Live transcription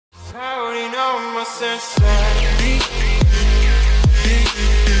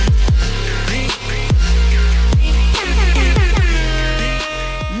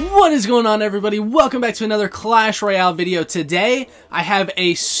What is going on, everybody? Welcome back to another Clash Royale video. Today, I have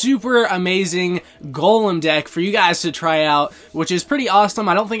a super amazing Golem deck for you guys to try out, which is pretty awesome.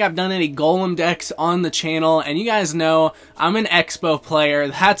 I don't think I've done any Golem decks on the channel, and you guys know I'm an Expo player.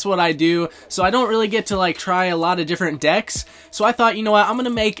 That's what I do, so I don't really get to like try a lot of different decks. So I thought, you know what, I'm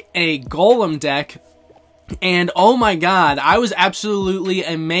gonna make a Golem deck. And oh my god, I was absolutely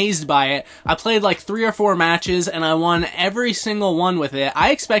amazed by it. I played like 3 or 4 matches and I won every single one with it.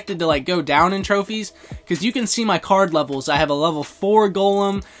 I expected to like go down in trophies because you can see my card levels. I have a level 4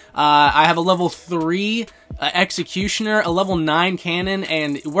 Golem, I have a level 3 Executioner, a level 9 Cannon,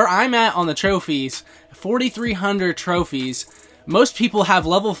 and where I'm at on the trophies, 4,300 trophies. Most people have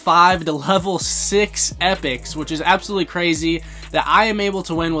level 5 to level 6 epics, which is absolutely crazy that I am able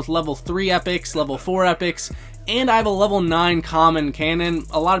to win with level 3 epics, level 4 epics, and I have a level 9 common cannon.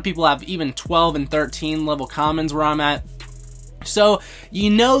 A lot of people have even 12 and 13 level commons where I'm at. So,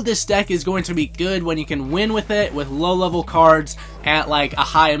 you know this deck is going to be good when you can win with it with low level cards at like a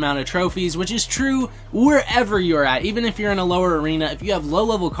high amount of trophies, which is true wherever you're at. Even if you're in a lower arena, if you have low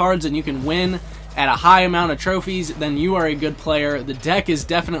level cards and you can win at a high amount of trophies, then you are a good player. The deck is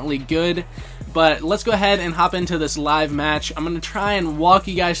definitely good, but let's go ahead and hop into this live match. I'm going to try and walk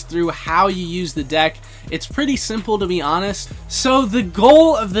you guys through how you use the deck. It's pretty simple, to be honest. So the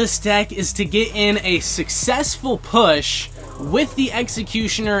goal of this deck is to get in a successful push with the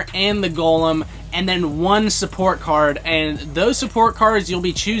Executioner and the Golem, and then one support card, and those support cards you'll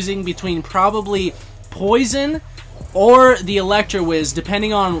be choosing between probably Poison or the Electro-Wiz,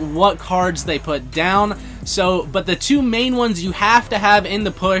 depending on what cards they put down. So, but the two main ones you have to have in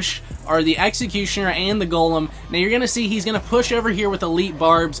the push are the Executioner and the Golem. Now you're going to see he's going to push over here with Elite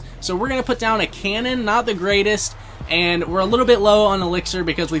Barbs, so we're going to put down a Cannon, not the greatest, and we're a little bit low on Elixir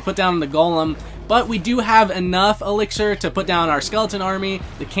because we put down the Golem, but we do have enough Elixir to put down our Skeleton Army,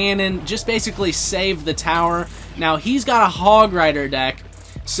 the Cannon, just basically save the tower. Now he's got a Hog Rider deck,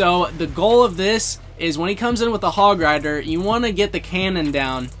 so the goal of this is when he comes in with the Hog Rider, you want to get the Cannon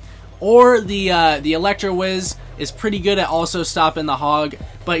down, or the Electro-Wiz is pretty good at also stopping the Hog,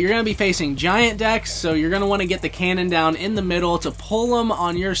 but you're going to be facing giant decks, so you're going to want to get the Cannon down in the middle to pull them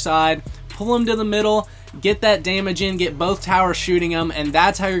on your side, pull them to the middle, get that damage in, get both towers shooting them, and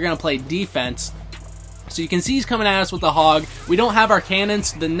that's how you're going to play defense. So you can see he's coming at us with the Hog. We don't have our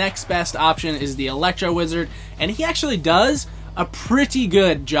cannons. The next best option is the Electro-Wizard, and he actually does a pretty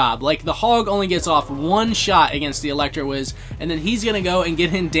good job. Like, the Hog only gets off 1 shot against the Electro-Wiz, and then he's going to go and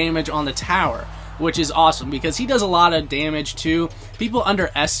get in damage on the tower, which is awesome because he does a lot of damage too. People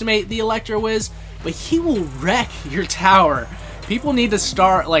underestimate the Electro-Wiz, but he will wreck your tower. People need to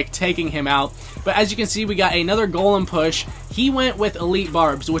start like taking him out. But as you can see, we got another Golem push. He went with Elite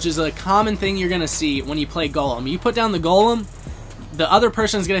Barbs, which is a common thing you're going to see when you play Golem. You put down the Golem, the other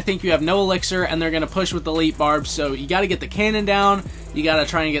person's going to think you have no Elixir, and they're going to push with the Elite Barbs, so you got to get the Cannon down, you got to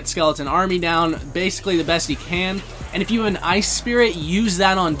try and get Skeleton Army down, basically the best you can. And if you have an Ice Spirit, use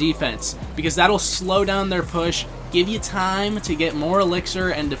that on defense, because that'll slow down their push, give you time to get more Elixir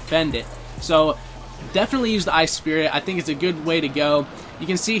and defend it. So definitely use the Ice Spirit. I think it's a good way to go. You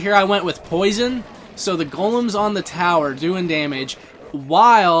can see here I went with Poison, so the Golem's on the tower doing damage,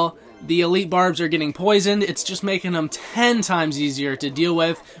 while the Elite Barbs are getting poisoned. It's just making them 10 times easier to deal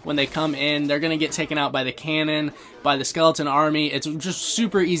with when they come in. They're going to get taken out by the Cannon, by the Skeleton Army. It's just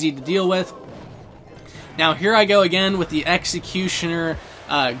super easy to deal with. Now here I go again with the Executioner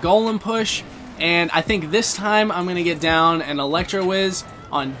Golem push, and I think this time I'm going to get down an Electro-Wiz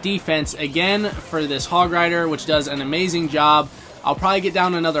on defense again for this Hog Rider, which does an amazing job. I'll probably get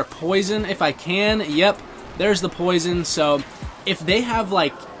down another Poison if I can. Yep, there's the Poison. So if they have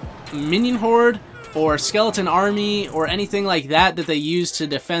like Minion Horde or Skeleton Army or anything like that that they use to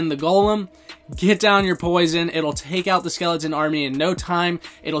defend the Golem, get down your Poison. It'll take out the Skeleton Army in no time.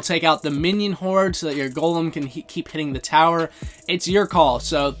 It'll take out the Minion Horde so that your Golem can keep hitting the tower. It's your call.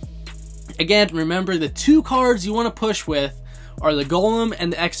 So again, remember the 2 cards you want to push with are the Golem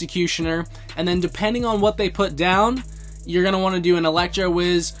and the Executioner, and then depending on what they put down, you're going to want to do an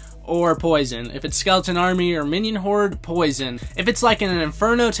Electro-Wiz or Poison. If it's Skeleton Army or Minion Horde, Poison. If it's like an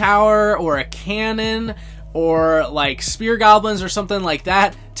Inferno Tower or a Cannon or like Spear Goblins or something like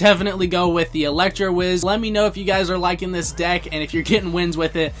that, definitely go with the Electro Wiz. Let me know if you guys are liking this deck and if you're getting wins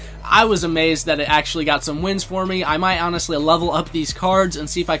with it. I was amazed that it actually got some wins for me. I might honestly level up these cards and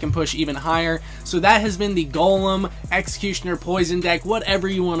see if I can push even higher. So that has been the Golem, Executioner, Poison deck, whatever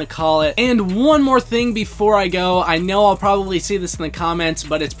you want to call it. And one more thing before I go, I know I'll probably see this in the comments,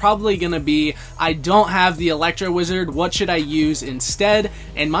 but it's probably going to be, I don't have the Electro Wizard, what should I use instead?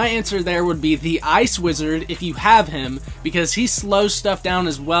 And my answer there would be the Ice Wizard if you have him, because he slows stuff down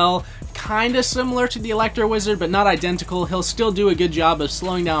as well. Kind of similar to the Electro Wizard, but not identical. He'll still do a good job of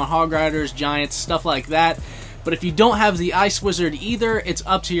slowing down Hog Riders, Giants, stuff like that. But if you don't have the Ice Wizard either, it's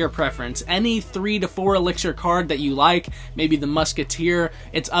up to your preference. Any 3 to 4 elixir card that you like, maybe the Musketeer,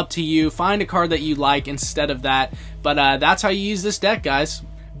 it's up to you. Find a card that you like instead of that. But that's how you use this deck, guys.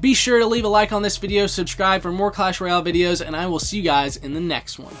 Be sure to leave a like on this video, subscribe for more Clash Royale videos, and I will see you guys in the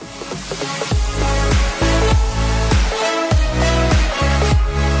next one.